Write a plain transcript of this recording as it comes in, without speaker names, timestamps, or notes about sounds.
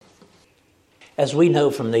As we know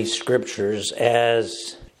from these scriptures,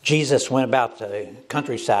 as Jesus went about the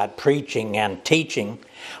countryside preaching and teaching,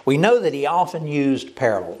 we know that he often used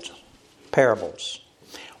parables,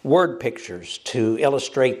 word pictures to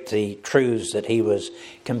illustrate the truths that he was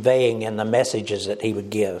conveying in the messages that he would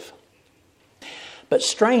give. But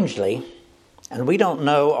strangely, and we don't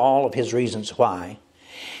know all of his reasons why,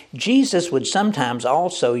 Jesus would sometimes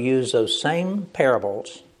also use those same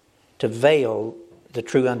parables to veil the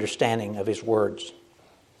true understanding of his words.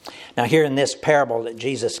 Now here in this parable that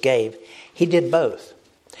Jesus gave, he did both.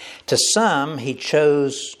 To some, he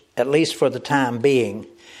chose, at least for the time being,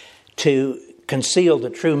 to conceal the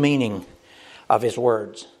true meaning of his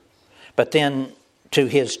words. But then to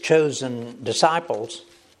his chosen disciples,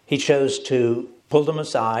 he chose to pull them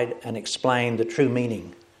aside and explain the true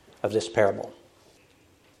meaning of this parable.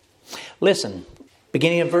 Listen,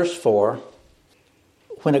 beginning in verse 4,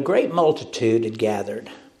 when a great multitude had gathered,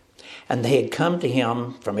 and they had come to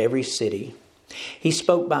him from every city, he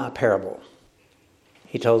spoke by a parable.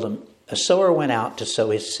 He told them, a sower went out to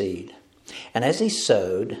sow his seed. And as he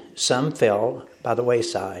sowed, some fell by the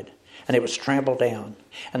wayside, and it was trampled down,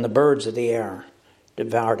 and the birds of the air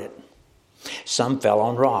devoured it. Some fell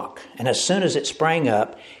on rock, and as soon as it sprang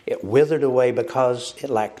up, it withered away because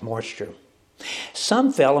it lacked moisture.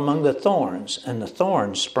 Some fell among the thorns, and the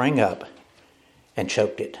thorns sprang up and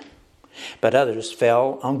choked it. But others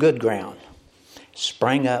fell on good ground,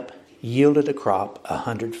 sprang up, yielded a crop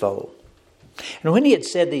 100-fold. And when he had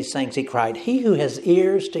said these things, he cried, he who has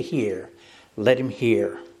ears to hear, let him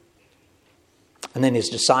hear. And then his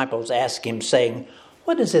disciples asked him, saying,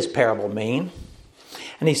 what does this parable mean?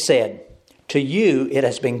 And he said, to you it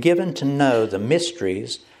has been given to know the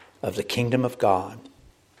mysteries of the kingdom of God.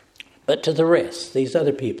 But to the rest, these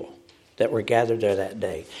other people that were gathered there that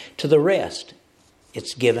day, to the rest,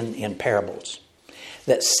 it's given in parables,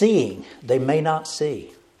 that seeing they may not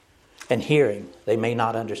see, and hearing they may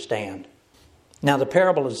not understand. Now the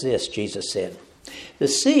parable is this, Jesus said. The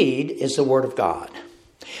seed is the word of God.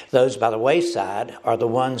 Those by the wayside are the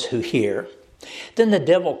ones who hear. Then the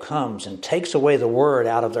devil comes and takes away the word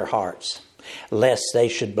out of their hearts, lest they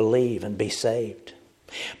should believe and be saved.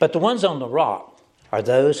 But the ones on the rock are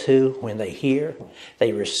those who, when they hear,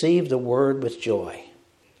 they receive the word with joy.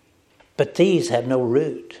 But these have no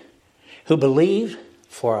root, who believe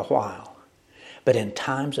for a while, but in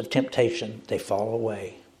times of temptation they fall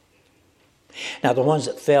away. Now the ones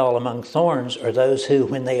that fell among thorns are those who,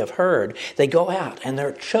 when they have heard, they go out and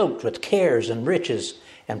they're choked with cares and riches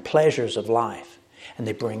and pleasures of life, and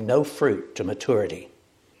they bring no fruit to maturity.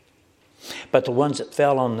 But the ones that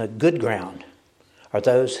fell on the good ground are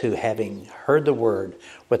those who, having heard the word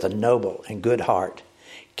with a noble and good heart,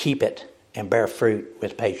 keep it and bear fruit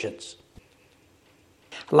with patience.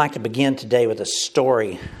 I'd like to begin today with a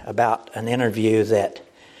story about an interview that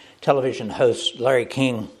television host Larry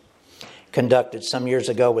King conducted some years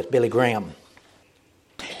ago with Billy Graham.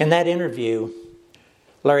 In that interview,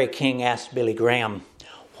 Larry King asked Billy Graham,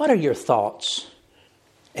 what are your thoughts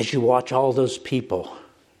as you watch all those people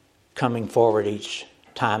coming forward each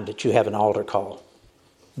time that you have an altar call?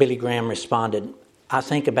 Billy Graham responded, I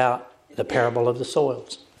think about the parable of the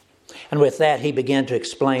soils. And with that, he began to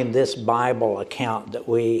explain this Bible account that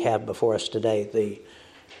we have before us today, the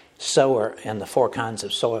sower and the 4 kinds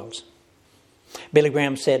of soils. Billy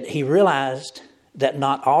Graham said he realized that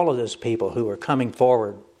not all of those people who were coming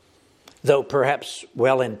forward, though perhaps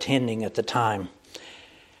well-intending at the time,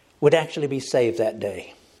 would actually be saved that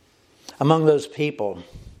day. Among those people,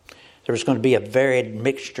 there was going to be a varied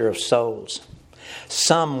mixture of souls,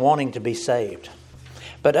 some wanting to be saved,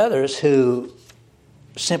 but others who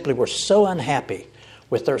simply were so unhappy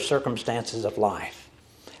with their circumstances of life.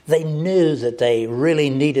 They knew that they really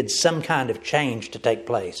needed some kind of change to take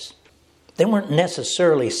place. They weren't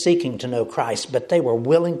necessarily seeking to know Christ, but they were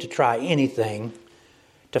willing to try anything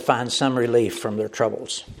to find some relief from their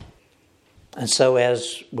troubles. And so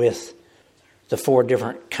as with the 4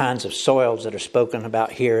 different kinds of soils that are spoken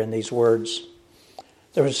about here in these words,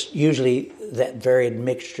 there was usually that varied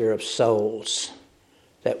mixture of souls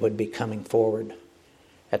that would be coming forward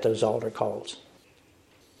at those altar calls.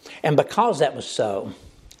 And because that was so,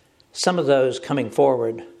 some of those coming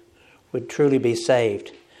forward would truly be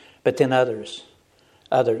saved, but then others,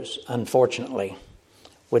 unfortunately,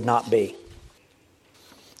 would not be.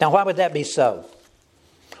 Now, why would that be so?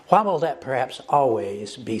 Why will that perhaps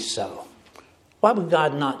always be so? Why would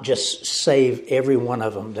God not just save every one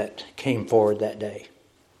of them that came forward that day?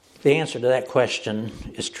 The answer to that question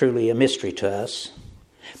is truly a mystery to us.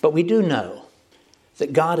 But we do know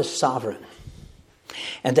that God is sovereign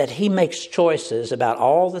and that He makes choices about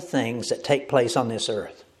all the things that take place on this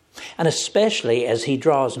earth. And especially as he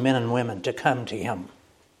draws men and women to come to him.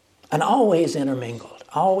 And always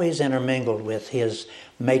intermingled with his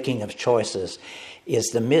making of choices is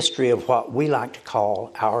the mystery of what we like to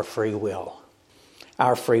call our free will.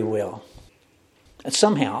 Our free will. And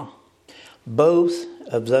somehow, both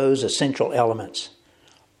of those essential elements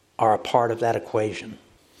are a part of that equation.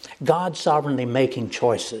 God sovereignly making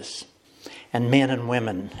choices and men and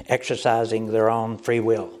women exercising their own free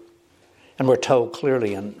will. And we're told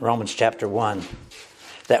clearly in Romans chapter 1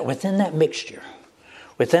 that within that mixture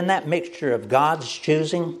of God's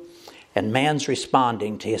choosing and man's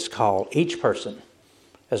responding to his call, each person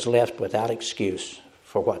is left without excuse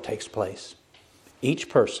for what takes place. Each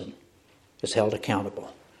person is held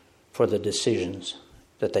accountable for the decisions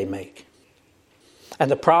that they make. And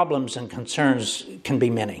the problems and concerns can be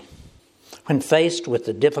many. When faced with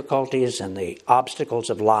the difficulties and the obstacles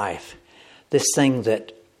of life, this thing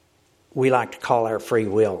that we like to call our free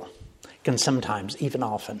will can sometimes, even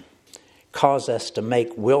often, cause us to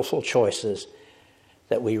make willful choices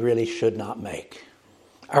that we really should not make.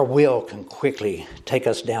 Our will can quickly take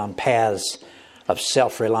us down paths of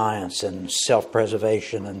self-reliance and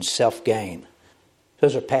self-preservation and self-gain.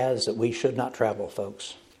 Those are paths that we should not travel,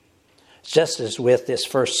 folks. Just as with this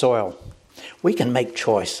first soil, we can make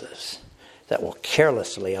choices that will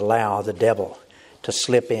carelessly allow the devil to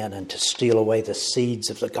slip in and to steal away the seeds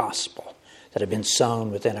of the gospel that have been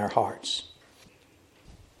sown within our hearts.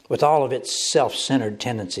 With all of its self-centered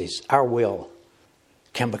tendencies, our will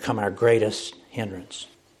can become our greatest hindrance,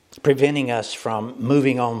 preventing us from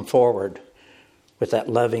moving on forward with that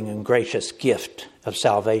loving and gracious gift of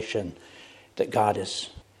salvation that God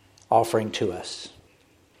is offering to us.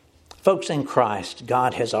 Folks, in Christ,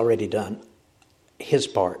 God has already done his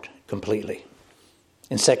part completely.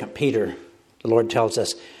 In 2 Peter, the Lord tells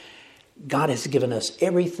us, God has given us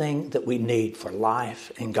everything that we need for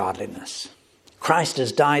life and godliness. Christ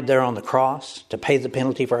has died there on the cross to pay the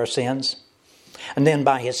penalty for our sins. And then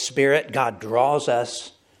by his Spirit, God draws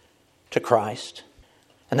us to Christ.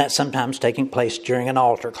 And that's sometimes taking place during an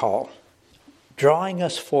altar call, drawing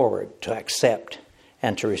us forward to accept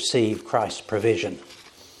and to receive Christ's provision.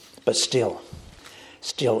 But still,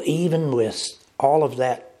 even with all of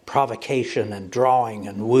that provocation and drawing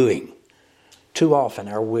and wooing, too often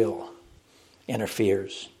our will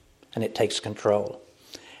interferes and it takes control.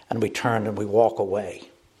 And we turn and we walk away,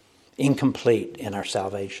 incomplete in our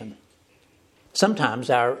salvation. Sometimes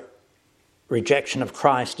our rejection of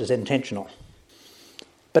Christ is intentional,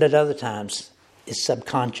 but at other times it's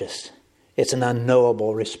subconscious. It's an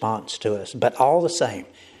unknowable response to us. But all the same,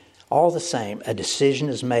 a decision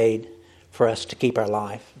is made for us to keep our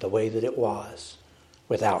life the way that it was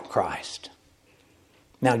without Christ.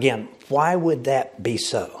 Now again, why would that be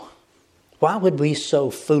so? Why would we so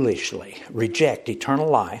foolishly reject eternal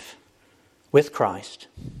life with Christ?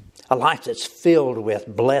 A life that's filled with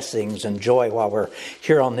blessings and joy while we're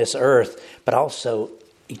here on this earth, but also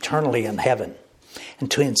eternally in heaven. And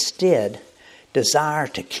to instead desire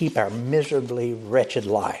to keep our miserably wretched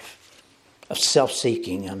life of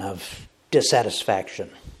self-seeking and of dissatisfaction.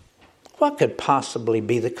 What could possibly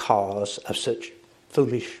be the cause of such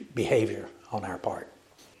foolish behavior on our part?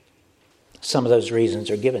 Some of those reasons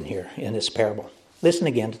are given here in this parable. Listen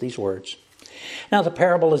again to these words. Now the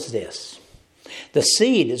parable is this. The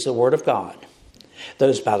seed is the word of God.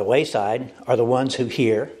 Those by the wayside are the ones who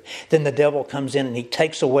hear. Then the devil comes in and he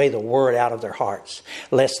takes away the word out of their hearts,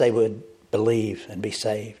 lest they would believe and be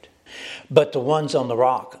saved. But the ones on the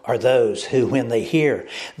rock are those who, when they hear,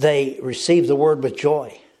 they receive the word with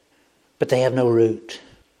joy, but they have no root.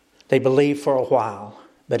 They believe for a while,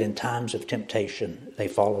 but in times of temptation, they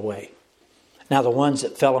fall away. Now the ones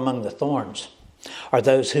that fell among the thorns are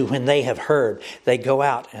those who, when they have heard, they go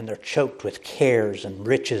out and they're choked with cares and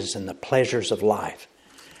riches and the pleasures of life.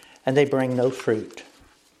 And they bring no fruit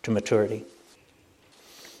to maturity.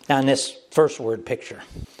 Now in this first word picture,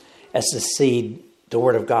 as the seed, the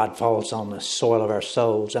word of God falls on the soil of our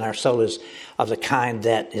souls, and our soul is of the kind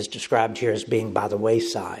that is described here as being by the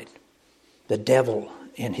wayside. The devil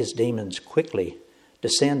and his demons quickly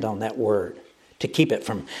descend on that word to keep it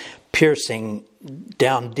from piercing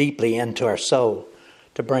down deeply into our soul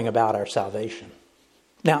to bring about our salvation.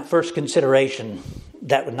 Now, at first consideration,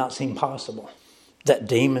 that would not seem possible, that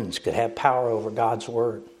demons could have power over God's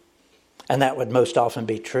word. And that would most often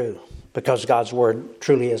be true, because God's word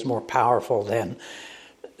truly is more powerful than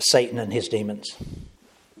Satan and his demons.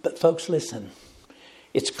 But folks, listen.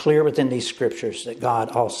 It's clear within these scriptures that God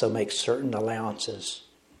also makes certain allowances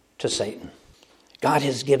to Satan. God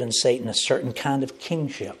has given Satan a certain kind of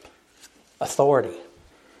kingship, authority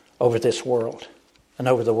over this world and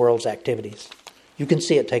over the world's activities. You can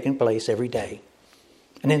see it taking place every day.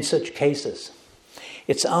 And in such cases,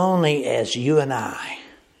 it's only as you and I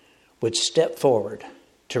would step forward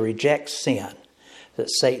to reject sin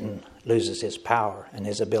that Satan loses his power and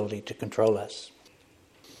his ability to control us.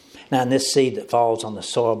 Now, in this seed that falls on the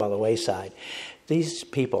soil by the wayside, these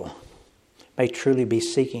people may truly be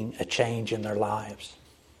seeking a change in their lives,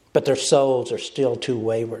 but their souls are still too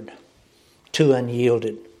wayward, too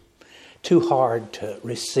unyielded, too hard to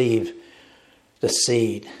receive the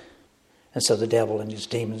seed. And so the devil and his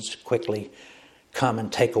demons quickly come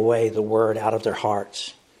and take away the word out of their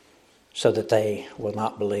hearts so that they will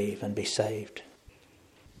not believe and be saved.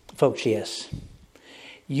 Folks, yes,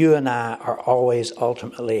 you and I are always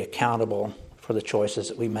ultimately accountable for the choices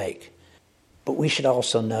that we make. But we should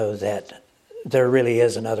also know that there really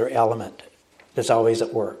is another element that's always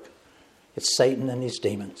at work. It's Satan and his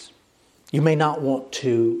demons. You may not want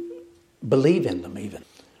to believe in them even,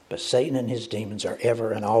 but Satan and his demons are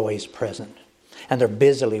ever and always present. And they're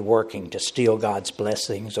busily working to steal God's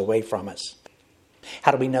blessings away from us.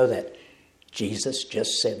 How do we know that? Jesus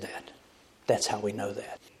just said that. That's how we know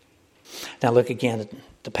that. Now look again at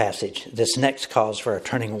the passage. This next cause for a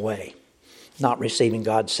turning away, not receiving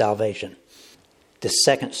God's salvation. The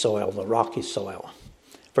second soil, the rocky soil.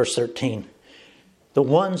 Verse 13. The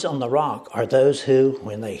ones on the rock are those who,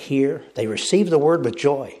 when they hear, they receive the word with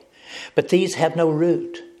joy. But these have no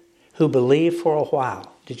root, who believe for a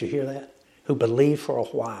while. Did you hear that? Who believe for a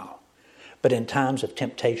while. But in times of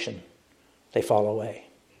temptation, they fall away.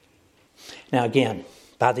 Now again,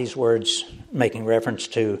 by these words making reference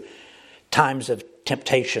to times of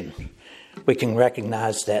temptation, we can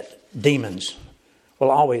recognize that demons will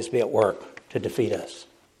always be at work to defeat us.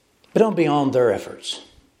 But on beyond their efforts,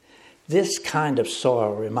 this kind of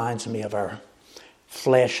soil reminds me of our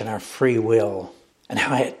flesh and our free will and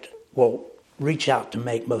how it will reach out to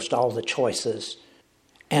make most all the choices.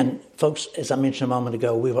 And folks, as I mentioned a moment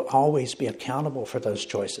ago, we will always be accountable for those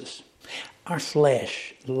choices. Our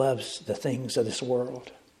flesh loves the things of this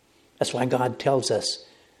world. That's why God tells us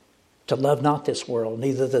to love not this world,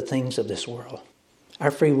 neither the things of this world.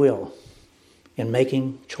 Our free will in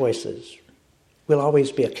making choices will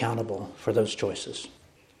always be accountable for those choices.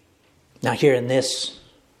 Now here in this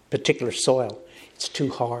particular soil, it's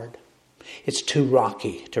too hard. It's too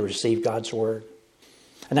rocky to receive God's word.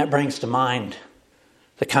 And that brings to mind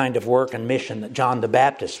the kind of work and mission that John the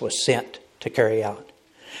Baptist was sent to carry out.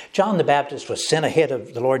 John the Baptist was sent ahead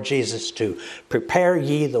of the Lord Jesus to prepare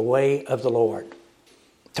ye the way of the Lord,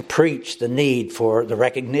 to preach the need for the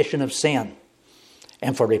recognition of sin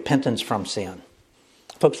and for repentance from sin.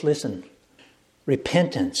 Folks, listen.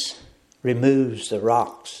 Repentance removes the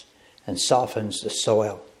rocks and softens the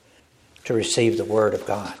soil to receive the word of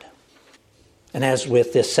God. And as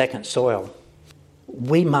with this second soil,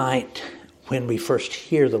 we might, when we first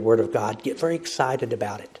hear the word of God, get very excited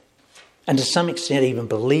about it. And to some extent even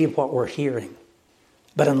believe what we're hearing.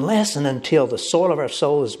 But unless and until the soil of our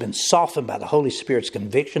soul has been softened by the Holy Spirit's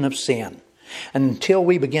conviction of sin, and until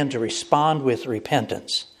we begin to respond with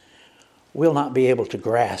repentance, we'll not be able to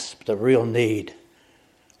grasp the real need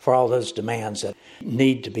for all those demands that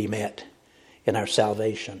need to be met in our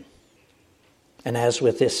salvation. And as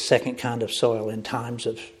with this second kind of soil in times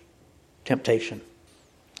of temptation,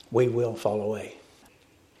 we will fall away.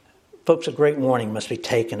 Folks, a great warning must be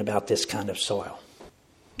taken about this kind of soil.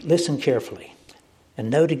 Listen carefully and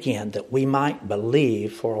note again that we might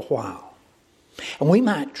believe for a while. And we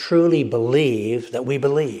might truly believe that we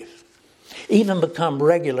believe, even become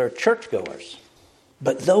regular churchgoers.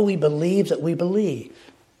 But though we believe that we believe,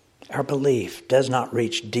 our belief does not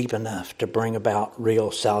reach deep enough to bring about real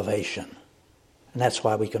salvation. And that's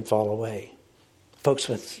why we can fall away. Folks,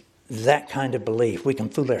 with that kind of belief, we can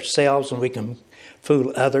fool ourselves and we can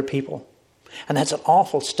fool other people. And that's an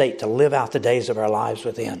awful state to live out the days of our lives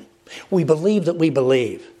within. We believe that we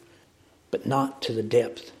believe, but not to the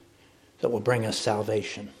depth that will bring us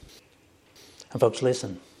salvation. And folks,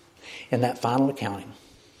 listen. In that final accounting,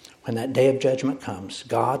 when that day of judgment comes,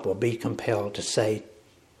 God will be compelled to say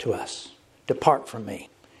to us, "Depart from me,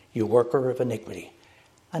 you worker of iniquity.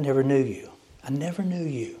 I never knew you. I never knew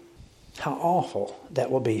you." How awful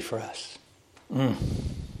that will be for us.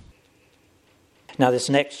 Now this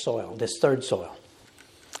next soil, this third soil,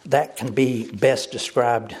 that can be best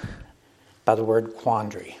described by the word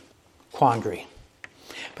quandary. Quandary.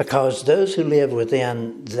 Because those who live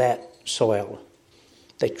within that soil,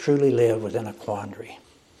 they truly live within a quandary.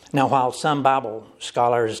 Now, while some Bible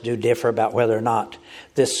scholars do differ about whether or not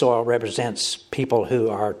this soil represents people who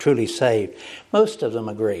are truly saved, most of them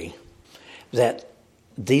agree that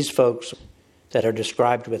these folks that are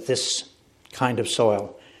described with this kind of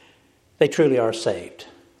soil, They truly are saved.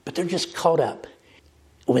 But they're just caught up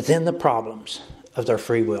within the problems of their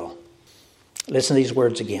free will. Listen to these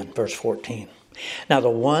words again, verse 14. Now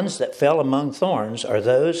the ones that fell among thorns are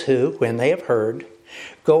those who, when they have heard,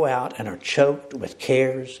 go out and are choked with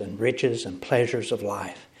cares and riches and pleasures of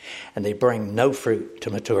life, and they bring no fruit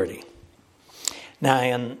to maturity. Now,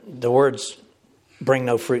 in the words, bring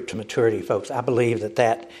no fruit to maturity, folks, I believe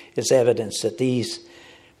that is evidence that these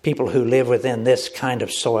people who live within this kind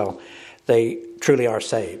of soil, they truly are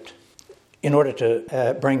saved. In order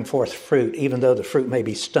to bring forth fruit, even though the fruit may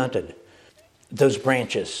be stunted, those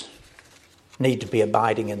branches need to be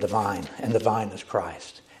abiding in the vine, and the vine is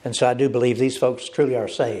Christ. And so I do believe these folks truly are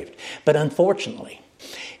saved. But unfortunately,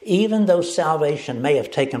 even though salvation may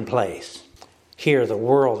have taken place, here the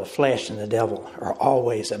world, the flesh, and the devil are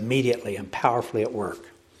always immediately and powerfully at work,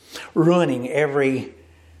 ruining every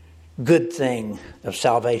good thing of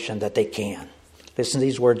salvation that they can. Listen to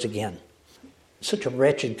these words again. Such a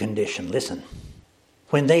wretched condition. Listen.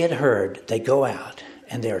 When they had heard, they go out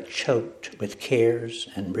and they are choked with cares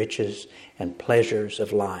and riches and pleasures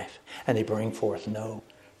of life, and they bring forth no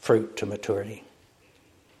fruit to maturity.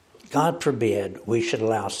 God forbid we should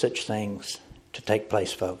allow such things to take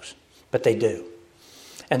place, folks. But they do.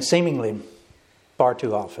 And seemingly far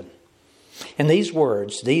too often. In these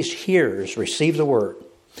words, these hearers receive the word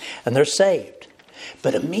and they're saved.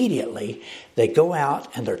 But immediately they go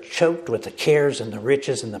out and they're choked with the cares and the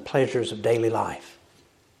riches and the pleasures of daily life.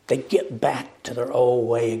 They get back to their old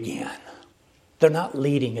way again. They're not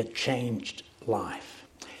leading a changed life.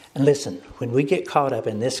 And listen, when we get caught up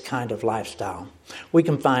in this kind of lifestyle, we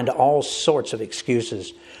can find all sorts of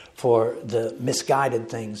excuses for the misguided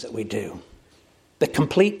things that we do. The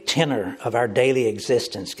complete tenor of our daily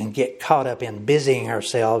existence can get caught up in busying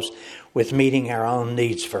ourselves with meeting our own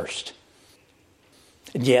needs first.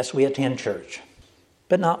 And yes, we attend church,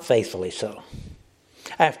 but not faithfully so.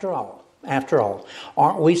 After all,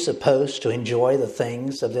 aren't we supposed to enjoy the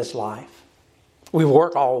things of this life? We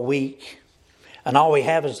work all week, and all we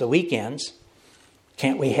have is the weekends.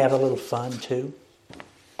 Can't we have a little fun too?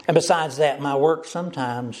 And besides that, my work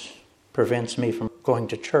sometimes prevents me from going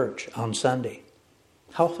to church on Sunday.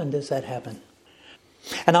 How often does that happen?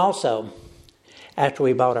 And also, after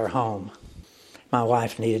we bought our home, my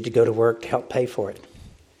wife needed to go to work to help pay for it.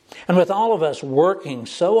 And with all of us working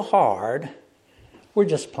so hard, we're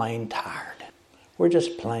just plain tired. We're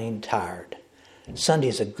just plain tired.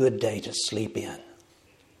 Sunday's a good day to sleep in.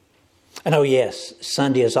 And oh yes,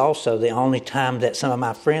 Sunday is also the only time that some of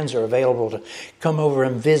my friends are available to come over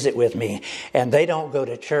and visit with me. And they don't go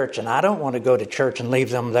to church, and I don't want to go to church and leave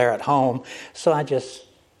them there at home. So I just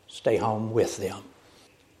stay home with them.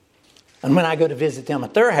 And when I go to visit them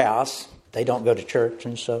at their house, they don't go to church,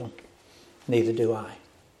 and so neither do I.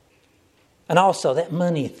 And also that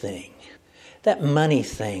money thing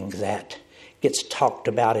that gets talked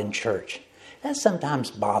about in church, that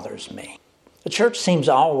sometimes bothers me. The church seems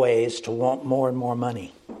always to want more and more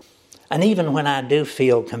money. And even when I do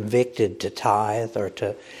feel convicted to tithe or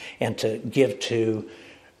to give to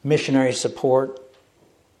missionary support,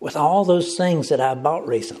 with all those things that I bought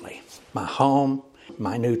recently, my home,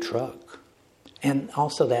 my new truck, and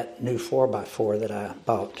also that new 4x4 that I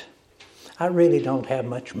bought, I really don't have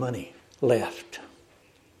much money left.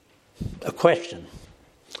 A question: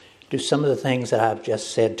 do some of the things that I've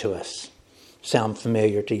just said to us sound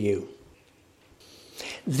familiar to you?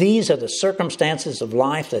 These are the circumstances of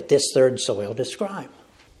life that this third soil describe.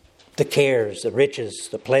 The cares, the riches,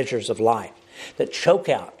 the pleasures of life that choke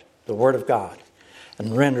out the Word of God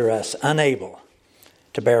and render us unable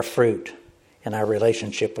to bear fruit in our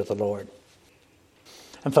relationship with the Lord.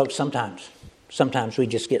 And folks, sometimes we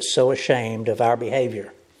just get so ashamed of our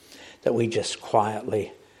behavior that we just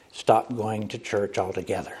quietly stop going to church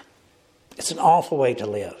altogether. It's an awful way to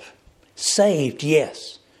live. Saved,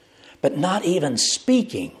 yes, but not even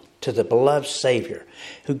speaking to the beloved Savior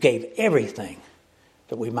who gave everything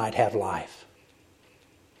that we might have life.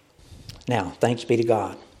 Now, thanks be to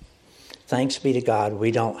God. Thanks be to God we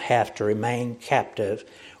don't have to remain captive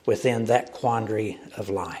within that quandary of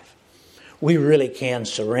life. We really can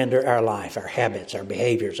surrender our life, our habits, our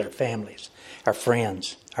behaviors, our families, our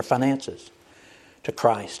friends, our finances to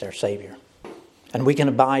Christ, our Savior. And we can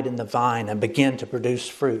abide in the vine and begin to produce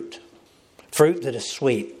fruit. Fruit that is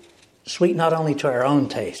sweet. Sweet not only to our own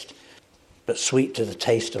taste, but sweet to the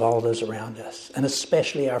taste of all those around us, and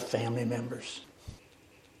especially our family members.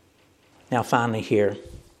 Now finally here,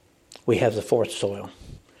 we have the fourth soil.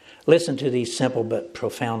 Listen to these simple but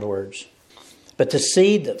profound words. But the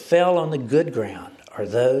seed that fell on the good ground are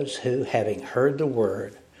those who, having heard the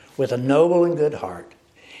word with a noble and good heart,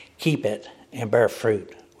 keep it and bear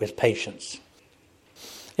fruit with patience.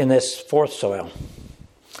 In this fourth soil,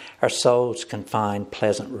 our souls can find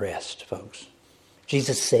pleasant rest, folks.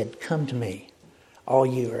 Jesus said, "Come to me, all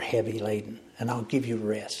you are heavy laden, and I'll give you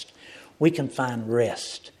rest." We can find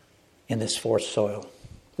rest in this fourth soil.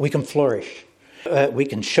 We can flourish. We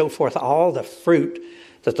can show forth all the fruit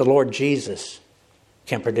that the Lord Jesus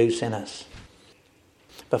can produce in us.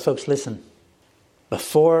 But folks, listen.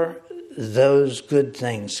 Before those good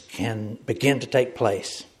things can begin to take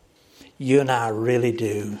place, you and I really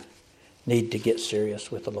do need to get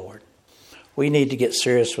serious with the Lord. We need to get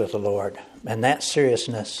serious with the Lord. And that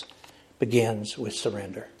seriousness begins with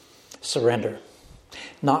surrender. Surrender.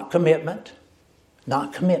 Not commitment.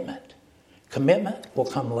 Not commitment. Commitment will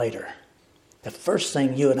come later. The first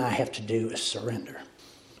thing you and I have to do is surrender.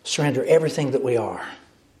 Surrender everything that we are.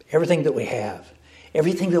 Everything that we have.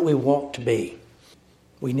 Everything that we want to be.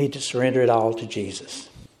 We need to surrender it all to Jesus.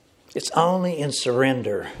 It's only in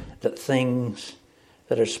surrender that things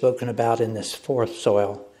that are spoken about in this fourth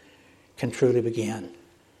soil can truly begin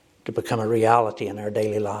to become a reality in our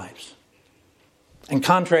daily lives. And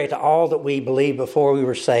contrary to all that we believed before we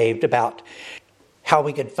were saved about how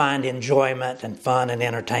we could find enjoyment and fun and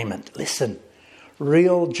entertainment, listen,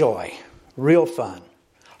 real joy, real fun,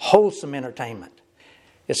 wholesome entertainment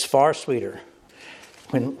is far sweeter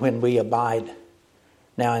when we abide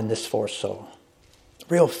now in this fourth soul.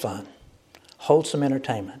 Real fun, wholesome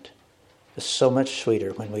entertainment is so much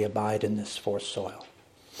sweeter when we abide in this fourth soil.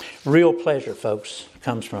 Real pleasure, folks,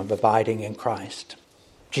 comes from abiding in Christ.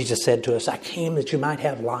 Jesus said to us, "I came that you might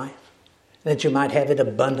have life, that you might have it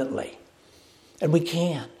abundantly." And we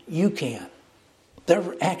can. You can.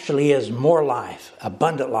 There actually is more life,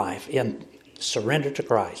 abundant life, in surrender to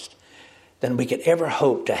Christ than we could ever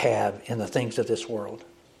hope to have in the things of this world.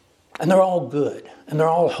 And they're all good, and they're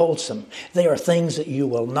all wholesome. They are things that you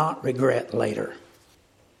will not regret later.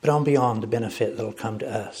 But on beyond the benefit that will come to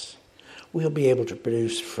us, we'll be able to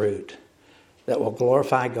produce fruit that will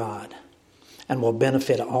glorify God and will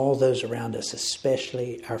benefit all those around us,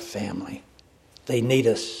 especially our family. They need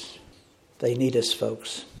us. They need us,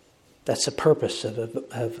 folks. That's the purpose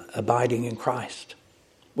of abiding in Christ.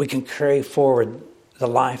 We can carry forward the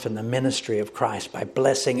life and the ministry of Christ by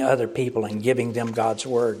blessing other people and giving them God's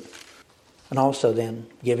word. And also then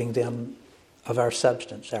giving them of our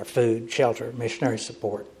substance, our food, shelter, missionary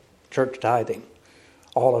support, church tithing,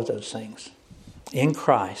 all of those things. In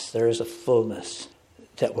Christ, there is a fullness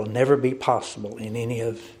that will never be possible in any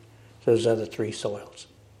of those other three soils.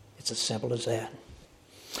 It's as simple as that.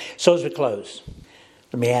 So as we close,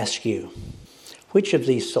 let me ask you, which of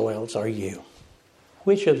these soils are you?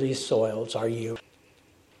 Which of these soils are you?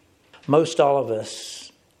 Most all of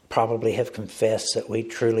us probably have confessed that we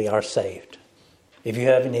truly are saved. If you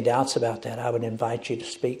have any doubts about that, I would invite you to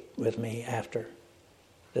speak with me after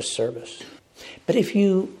this service. But if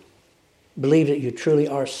you believe that you truly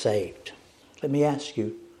are saved, let me ask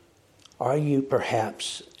you, are you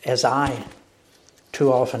perhaps, as I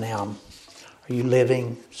too often am, are you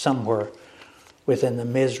living somewhere within the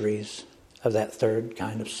miseries of that third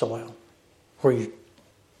kind of soil, where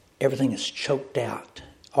everything is choked out?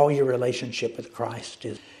 All your relationship with Christ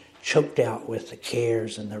is choked out with the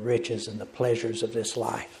cares and the riches and the pleasures of this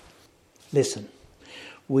life. Listen,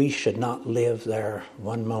 we should not live there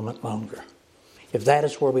one moment longer. If that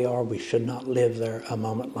is where we are, we should not live there a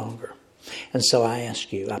moment longer. And so I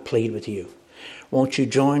ask you, I plead with you, won't you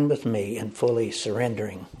join with me in fully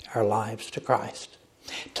surrendering our lives to Christ,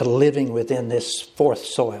 to living within this fourth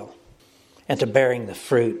soil, and to bearing the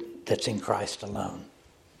fruit that's in Christ alone?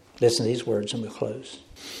 Listen to these words and we'll close.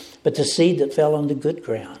 But the seed that fell on the good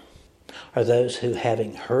ground are those who,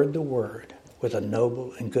 having heard the word with a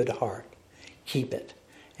noble and good heart, keep it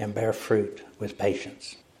and bear fruit with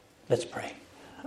patience. Let's pray.